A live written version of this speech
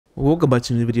Welcome back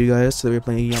to a new video, guys. Today we're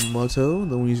playing Yamamoto.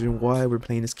 The only reason why we're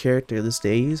playing this character this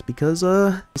day is because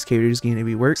this character is getting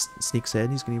reworked. Snake said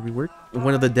he's getting reworked.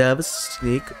 One of the devs,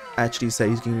 Snake, actually said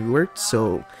he's getting reworked.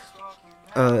 So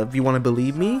if you want to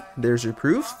believe me, there's your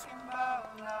proof.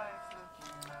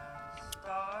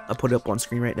 I'll put it up on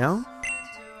screen right now.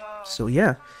 So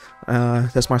yeah,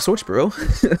 that's my source, bro.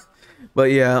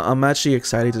 But yeah, I'm actually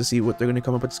excited to see what they're gonna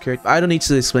come up with this character. I don't need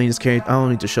to explain this character. I don't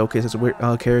need to showcase this weird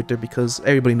character because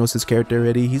everybody knows this character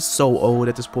already. He's so old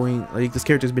at this point. Like, this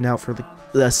character's been out for like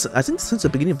less, I think, since the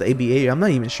beginning of the ABA. I'm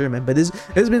not even sure, man. But it's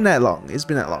been that long. It's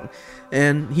been that long,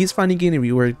 and he's finally getting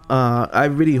reworked. I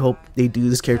really hope they do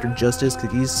this character justice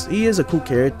because he is a cool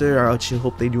character. I actually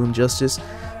hope they do him justice.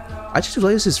 I just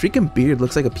realized his freaking beard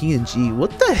looks like a PNG.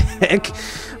 What the heck?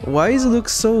 Why does it look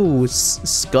so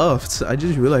scuffed? I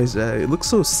just realized that it looks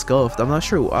so scuffed. I'm not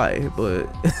sure why, but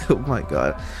oh my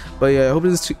god. But yeah,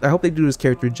 I hope they do this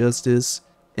character justice,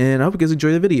 and I hope you guys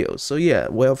enjoy the video. So yeah,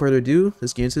 without further ado,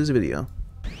 let's get into this video.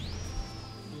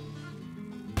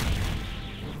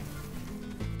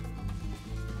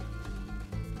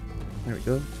 There we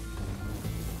go.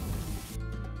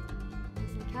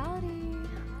 Musicality.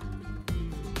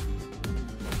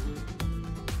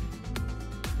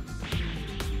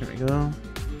 There we go.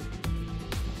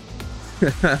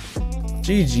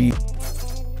 GG.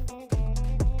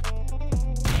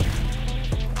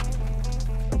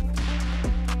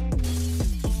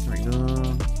 There we go.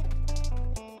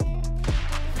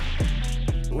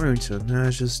 We're going to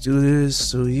just do this.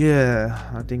 So yeah,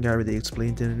 I think I already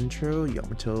explained in the intro.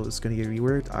 Yamamoto is gonna get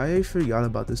reworked. I forgot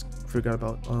about this. Forgot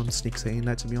about Snake saying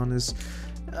that, to be honest.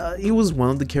 He was one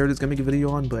of the characters gonna make a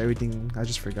video on, but everything I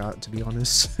just forgot, to be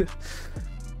honest.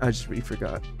 I just really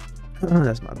forgot.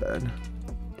 That's my bad.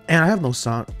 And I have no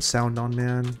sound on,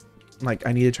 man. Like,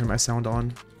 I need to turn my sound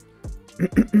on.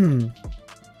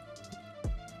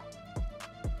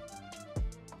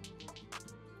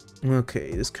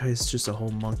 Okay, this guy's just a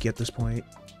whole monkey at this point.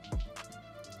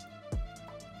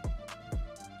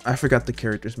 I forgot the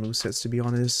character's movesets, to be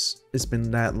honest. It's been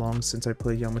that long since I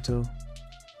played Yamamoto.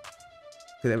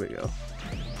 Okay, there we go.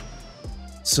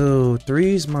 So,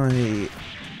 3 is my...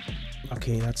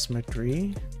 Okay, that's my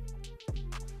 3.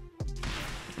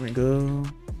 There we go.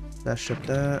 Dash up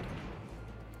that.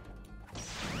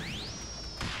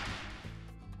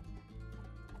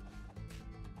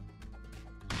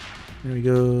 There we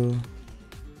go.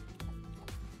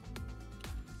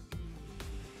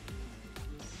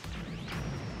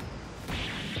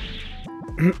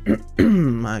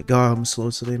 My god, I'm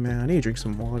slow today, man. I need to drink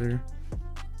some water.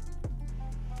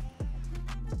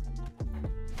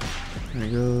 There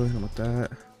we go. How about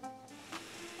that?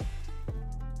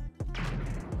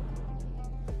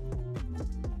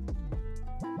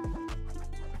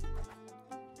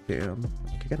 Damn.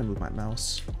 I gotta move my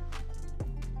mouse.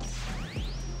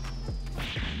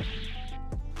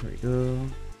 There we go.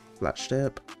 Flat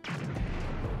step.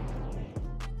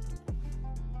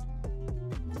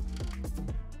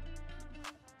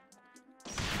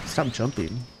 Stop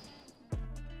jumping.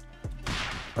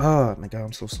 Oh my god,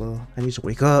 I'm so slow. I need to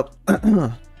wake up.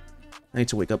 I need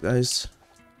to wake up, guys.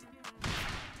 There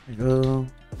we go.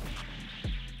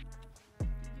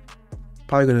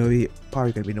 Probably gonna be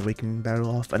an awakening battle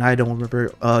off, and I don't remember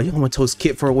Yamamoto's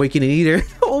kit for awakening either.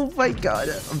 Oh my god,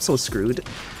 I'm so screwed.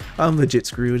 I'm legit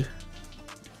screwed.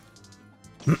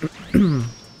 Can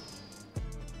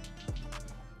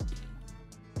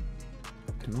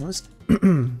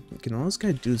all this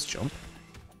guy do is jump?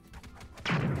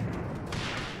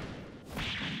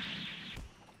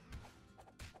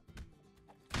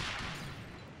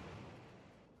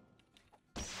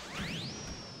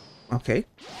 Okay.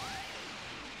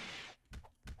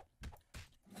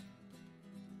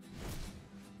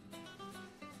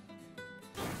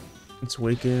 Let's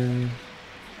awaken.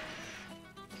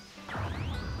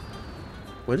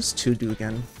 What does 2 do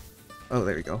again? Oh,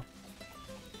 there we go.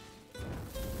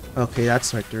 Okay,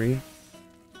 that's my 3.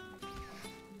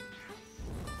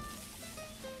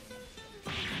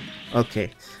 Okay,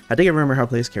 I think I remember how to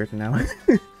play this character now.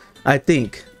 I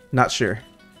think. Not sure.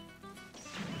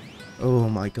 Oh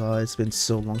my god, it's been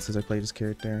so long since I played this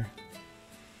character.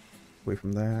 Away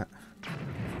from that.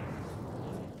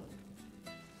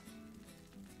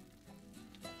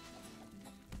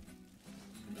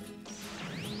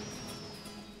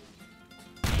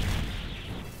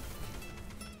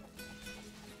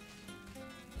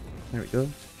 There we go.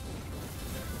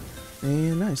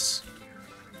 And nice.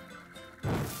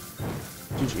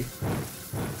 GG.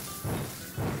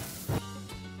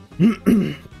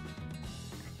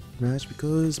 Match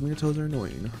because Minotaurs are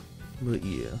annoying. But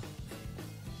yeah.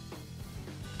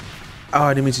 Oh,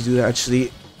 I didn't mean to do that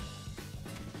actually.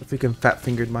 freaking fat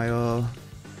fingered my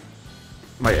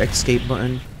my escape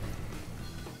button.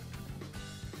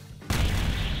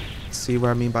 See what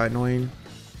I mean by annoying?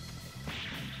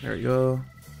 There we go.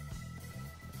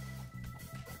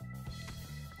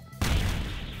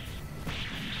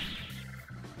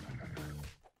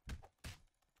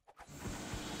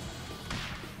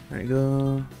 There you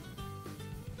go.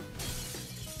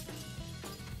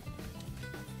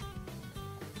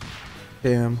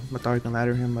 Damn, I thought I can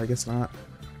ladder him, but I guess not.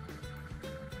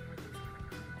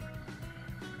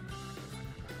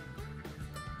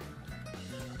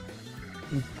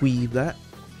 Weave that.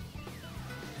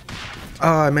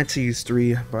 Oh, I meant to use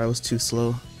 3, but I was too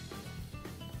slow.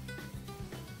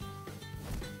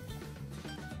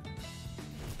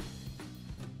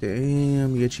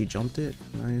 Damn, you actually jumped it.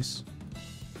 Nice.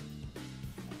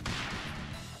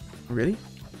 Really?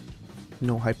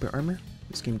 No hyper armor?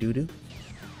 This game doo-doo.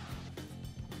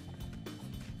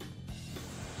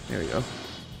 There we go.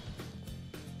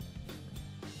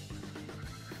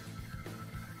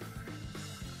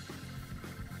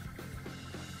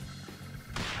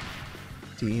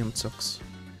 Damn, sucks.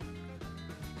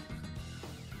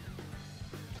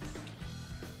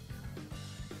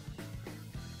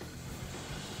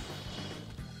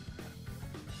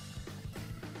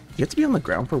 You have to be on the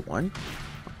ground for 1?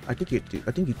 I think you do.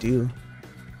 I think you do.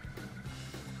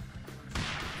 I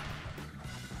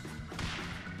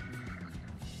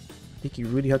think you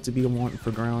really have to be on 1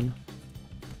 for ground.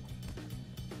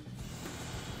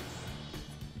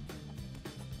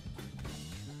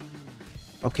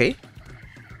 Okay.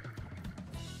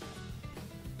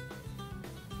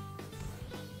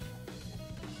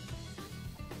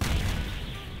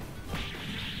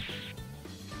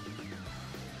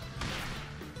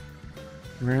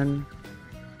 Run.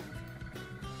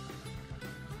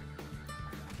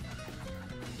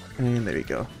 And there we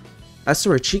go. I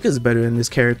swear Chica's better than this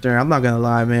character. I'm not gonna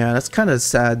lie, man. That's kind of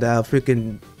sad that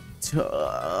freaking...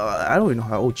 I don't even know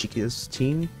how old Chica is.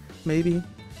 Teen, maybe?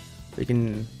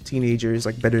 Freaking teenager is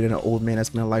like better than an old man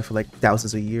that's been alive for like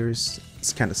thousands of years.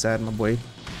 It's kind of sad, my boy.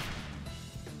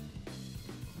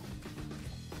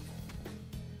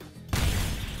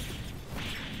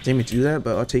 Didn't mean to do that,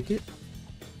 but I'll take it.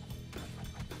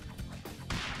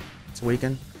 It's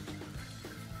awaken.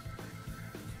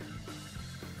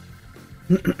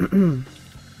 There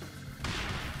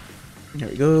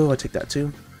we go. I'll take that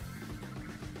too.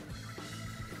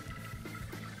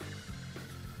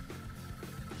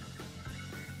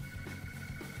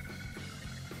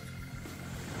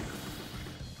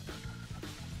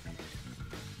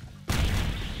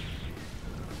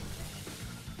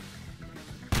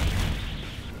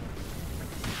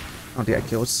 Oh, that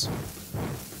kills.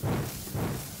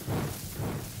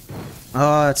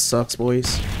 Oh, that sucks,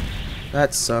 boys.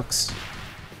 That sucks.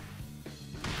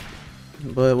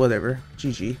 But whatever.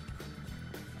 GG.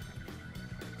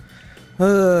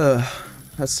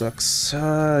 That sucks.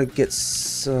 Get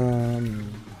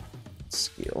some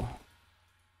skill.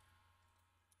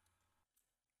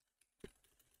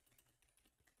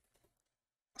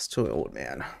 It's too old,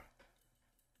 man.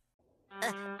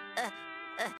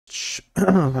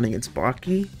 Running against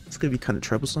Baki, it's gonna be kind of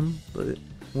troublesome, but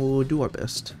we'll do our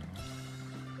best.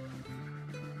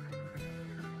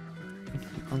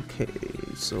 Okay,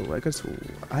 so I guess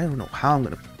I don't know how I'm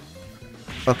gonna.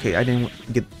 Okay, I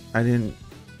didn't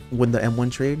win the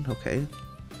M1 trade. Okay.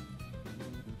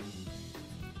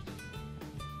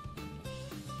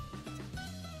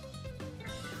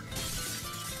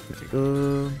 There we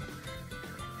go.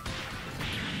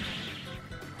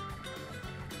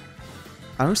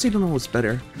 I honestly don't know what's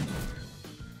better,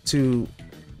 to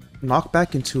knock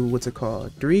back into what's it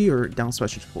called, 3 or down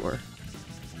special 4.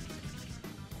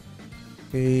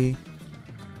 Okay.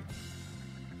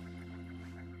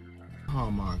 Oh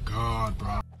my god,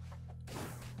 bro.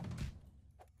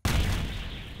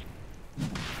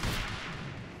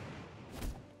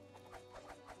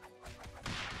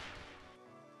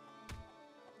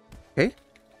 Okay.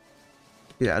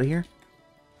 Get out of here.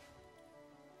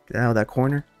 Get out of that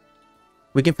corner.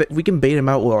 We can bait him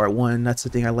out while we're at 1. That's the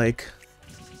thing I like.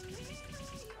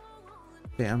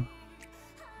 Damn.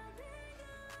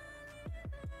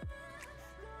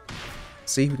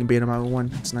 See, we can bait him out at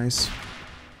 1. It's nice.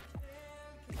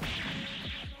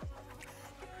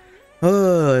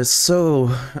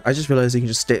 So I just realized you can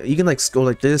just stay. You can like go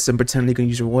like this and pretend you can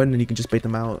use your 1, and you can just bait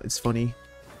them out. It's funny.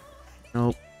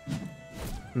 Nope.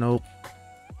 Nope.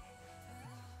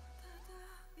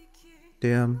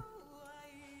 Damn.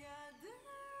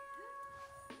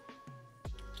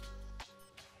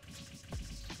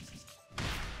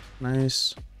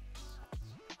 Nice.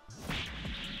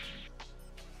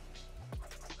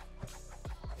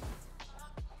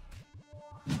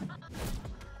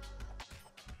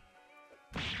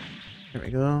 There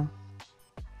we go.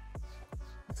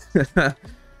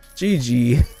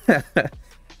 GG.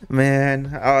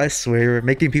 Man, I swear,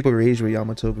 making people rage with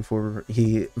Yamamoto before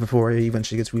he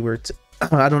eventually gets reworked.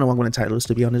 I don't know what I'm going to title this,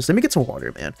 to be honest. Let me get some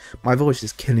water, man. My voice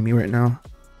is killing me right now.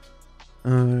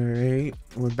 Alright,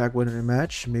 we're back winning a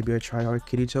match. Maybe I try our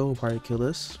Kirito, will probably kill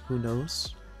us. Who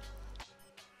knows?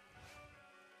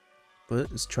 But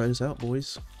let's try this out,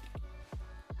 boys.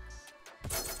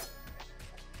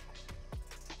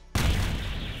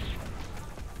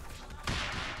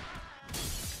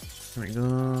 There we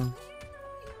go.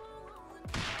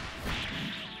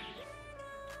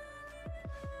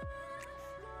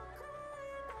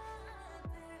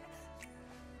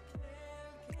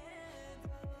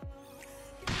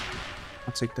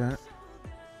 I'll take that.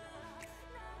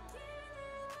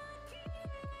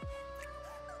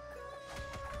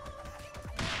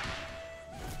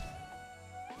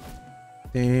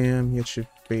 Damn, you should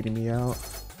baiting me out.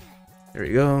 There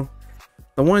we go.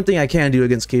 The one thing I can do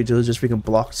against Keijo is just freaking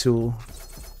block tool.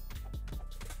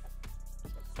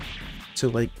 To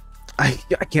like, I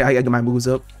get my moves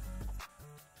up.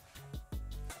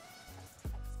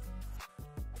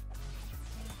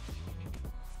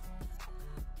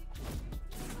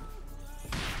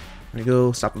 There we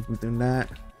go, stop him from doing that.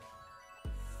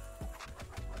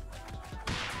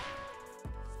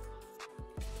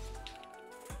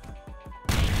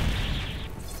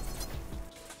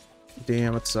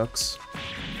 Damn, it sucks.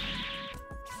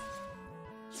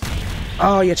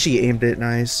 Oh yeah, she aimed it,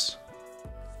 nice.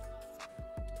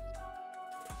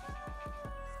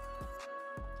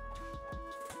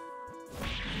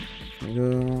 There we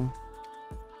go.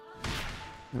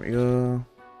 There we go.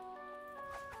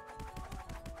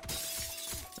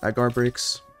 That guard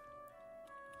breaks.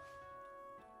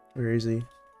 Where is he?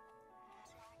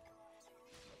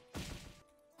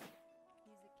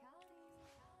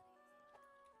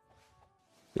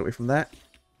 Get away from that.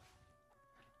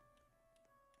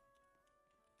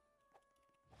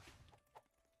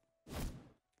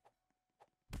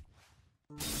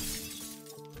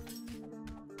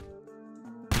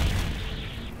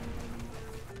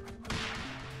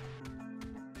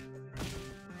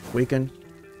 Weaken.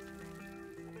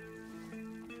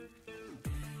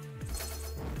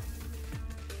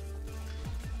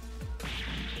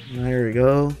 There we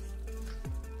go.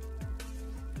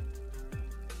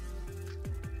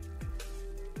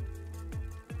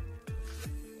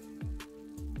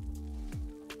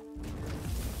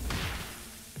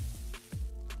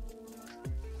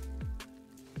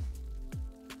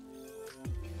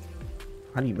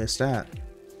 How do you miss that?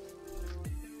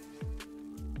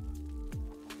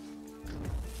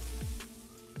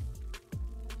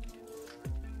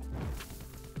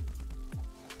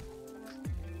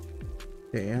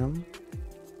 Damn.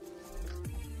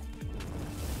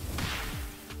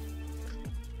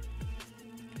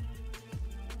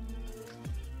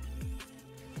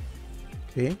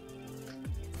 Okay.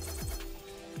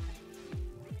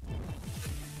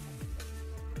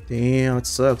 Damn, it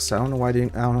sucks. I don't know why I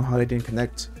don't know how they didn't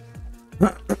connect.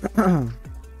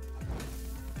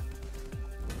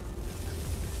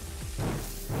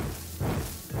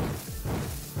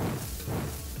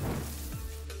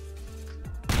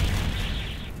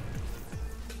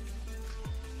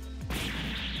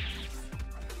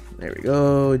 There we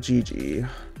go, GG.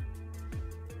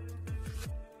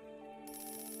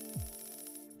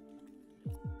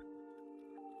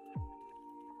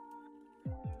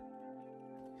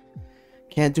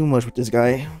 Can't do much with this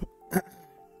guy.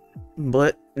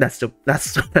 But that's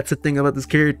the thing about this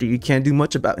character. You can't do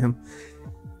much about him.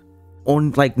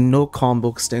 On like no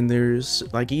combo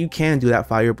extenders. Like you can do that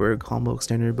Firebird combo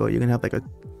extender, but you're gonna have like a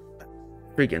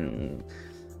freaking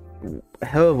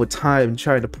hell of a time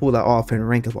trying to pull that off in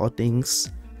rank of all things.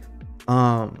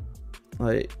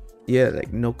 Like yeah,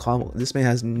 like no combo. This man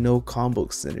has no combo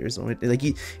extenders on it. Like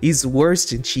he's worse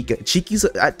than Chica.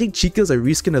 I think Chica's a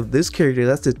reskin of this character.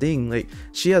 That's the thing. Like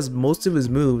she has most of his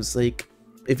moves. Like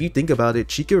if you think about it,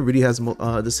 Chica really has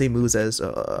the same moves as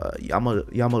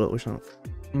Yamamoto or something.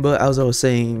 But as I was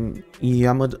saying,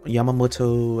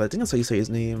 Yamamoto, I think that's how you say his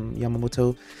name,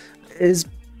 Yamamoto, is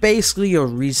basically a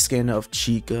reskin of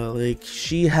Chica. Like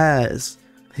she has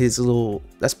his little,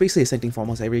 that's basically the same thing for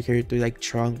almost every character, like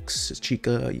Trunks,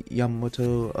 Chica,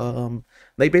 Yamamoto.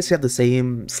 They basically have the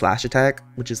same slash attack,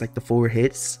 which is like the 4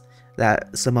 hits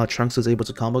that somehow Trunks was able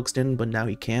to combo extend, but now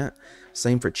he can't.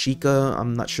 Same for Chica.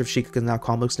 I'm not sure if Chica can now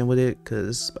combo extend with it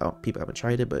because people haven't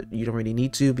tried it, but you don't really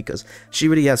need to because she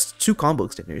really has 2 combo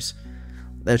extenders.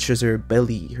 That's just her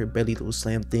belly little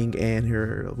slam thing and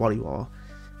her volleyball.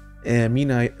 And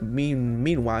meanwhile,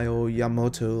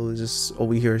 Yamamoto is just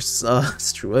over here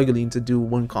struggling to do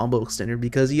one combo extender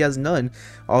because he has none.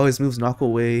 All his moves knock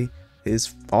away.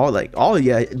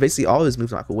 Basically all his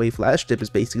moves knock away. Flash dip is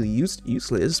basically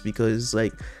useless because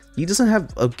like he doesn't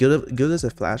have a good as a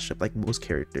flash dip like most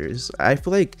characters. I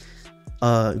feel like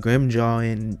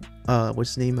Grimjaw and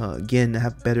what's his name Gin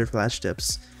have better flash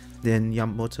dips than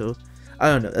Yamamoto. I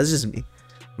don't know, that's just me.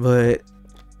 But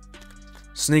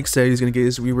Snake said he's gonna get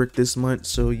his rework this month,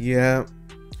 so yeah.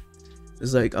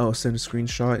 It's like, I'll send a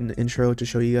screenshot in the intro to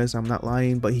show you guys I'm not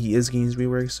lying, but he is getting his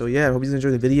rework. So yeah, I hope you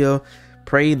enjoyed the video.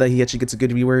 Pray that he actually gets a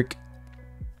good rework,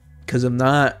 because if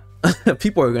not,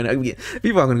 people are gonna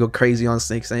go crazy on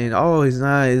Snake saying, oh, he's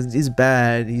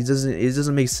bad, it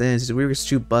doesn't make sense, his rework's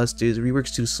too busted, his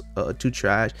rework's too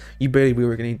trash, you barely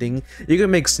rework anything. You're gonna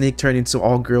make Snake turn into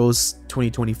all girls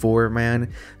 2024,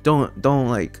 man. Don't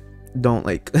make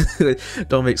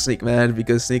Snake mad,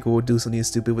 because Snake will do something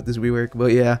stupid with this rework.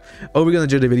 But yeah, hope you're gonna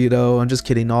enjoy the video though. I'm just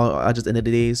kidding, I just ended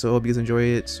the day, so hope you guys enjoy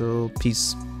it. So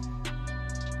peace.